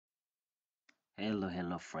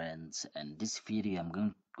Hello friends. In this video I'm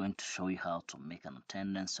going to show you how to make an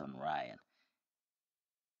attendance on Ryan.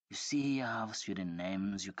 You see here I have student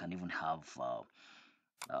names. You can even have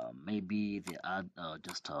maybe the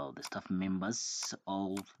staff members,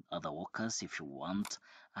 all other workers if you want,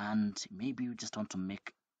 and maybe you just want to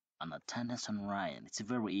make an attendance on Ryan. It's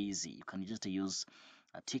very easy. You can just use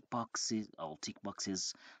tick boxes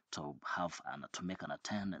to make an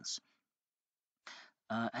attendance.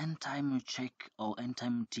 Anytime you check or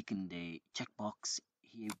anytime you tick in the checkbox,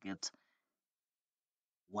 here you get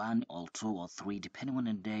one or two or three depending on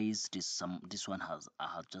the days this one has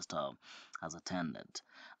attended.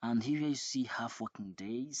 And here you see half working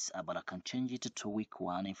days, but I can change it to week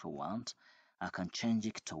 1 if you want. I can change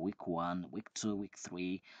it to week 1, week 2, week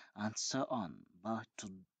 3, and so on. But to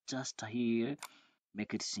just here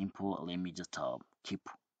make it simple, let me just keep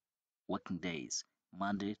working days,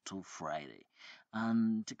 Monday to Friday.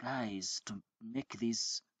 And guys, to make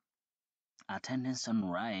this attendance on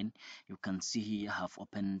Ryan, you can see here I have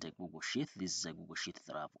opened a Google Sheet. This is a Google Sheet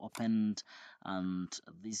that I've opened, and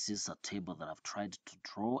this is a table that I've tried to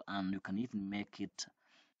draw. And you can even make it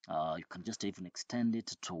you can just even extend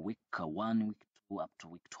it to week 1, week 2, up to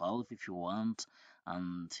week 12 if you want.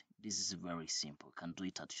 And this is very simple. You can do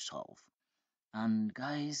it at yourself. And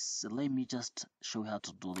guys, let me just show you how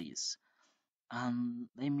to do this. And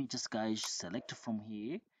let me just guys select from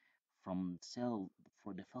here, from cell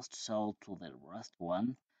for the first cell to the last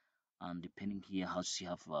one. And depending here how you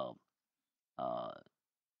have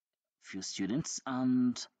few students,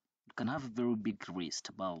 and you can have a very big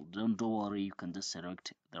list, but don't worry, you can just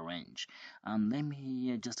select the range. And let me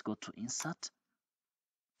here just go to insert,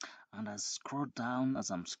 and as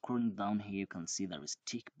I'm scrolling down here, you can see there is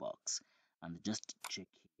tick box, and just check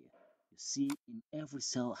here. You see in every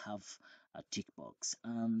cell have a tick box,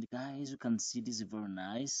 and guys, you can see this is very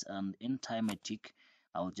nice. And anytime I tick,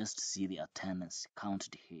 I'll just see the attendance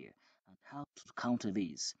counted here. And how to count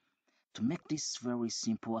this? To make this very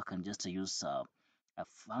simple, I can just use a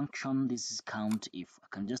function. This is count if. I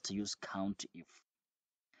can just use count if.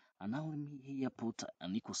 And now let me here put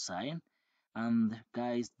an equal sign. And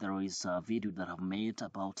guys, there is a video that I've made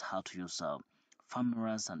about how to use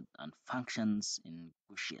formulas and functions in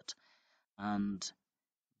Google Sheet. And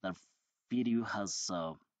the video has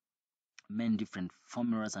many different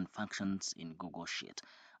formulas and functions in Google Sheet.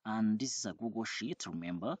 And this is a Google Sheet,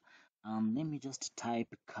 remember. Let me just type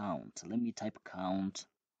count. Let me type count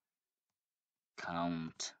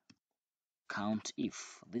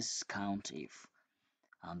if. This is count if.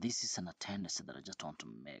 And this is an attendance that I just want to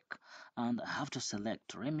make. And I have to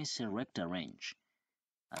select. Let me select a range.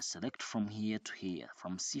 I select from here to here,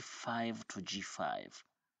 from C5 to G5.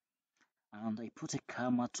 And I put a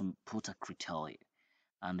comma to put a criteria.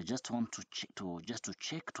 And I just want to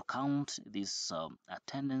check to count this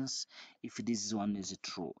attendance if this one is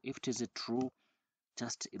true. If it is true,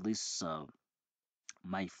 just this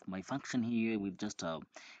my function here will just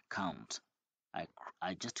count.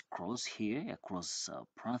 I just cross here, across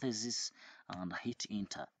parentheses, and hit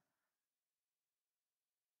enter.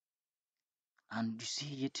 And you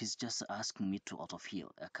see it is just asking me to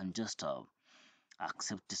autofill. I can just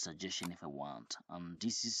accept the suggestion if I want. And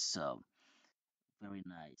this is very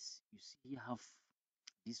nice. You see I have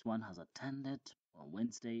this one has attended on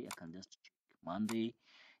Wednesday. I can just check Monday.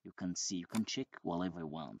 You can see, you can check whatever you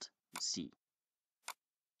want. You see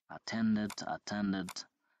attended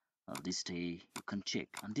this day. You can check,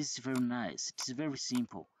 and this is very nice. It is very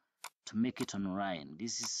simple to make it on Ryan.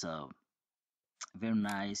 This is very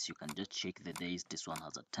nice. You can just check the days this one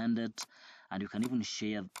has attended, and you can even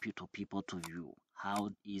share to people to view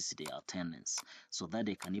how is the attendance so that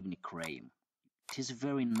they can even claim. It is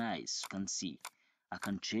very nice. You can see I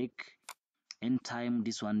can check anytime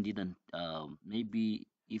this one didn't maybe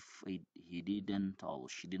if he didn't or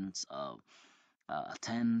she didn't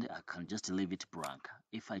attend, I can just leave it blank.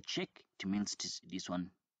 If I check, it means this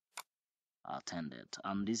one attended.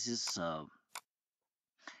 And this is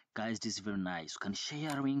guys, this is very nice. You can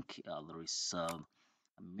share a link. There is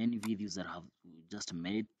many videos that I have just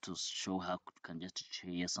made to show how you can just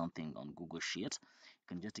share something on Google Sheet. You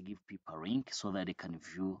can just give people a link so that they can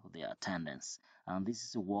view their attendance. And this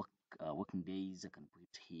is a working days. I can put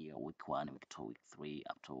here week 1, week 2, week 3,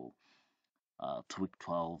 up to week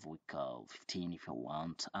 12, week 15 if you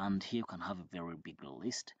want. And here you can have a very big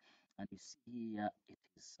list. And you see here it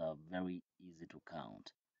is very easy to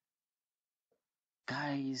count.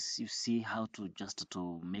 Guys, you see how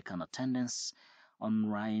to make an attendance on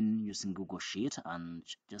Ryan using Google Sheet, and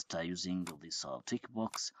just using this tick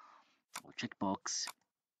box or checkbox.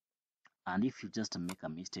 And if you just make a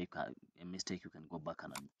mistake, you can go back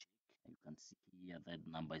and check. You can see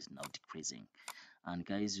is now decreasing. And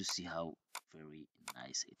guys, you see how very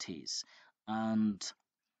nice it is. And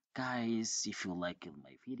guys, if you like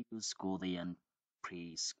my videos, go there and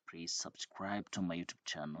please subscribe to my YouTube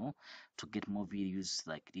channel to get more videos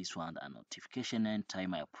like this one and notification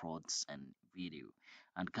anytime I upload a video.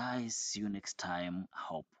 And guys, see you next time. I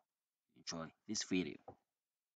hope you enjoy this video.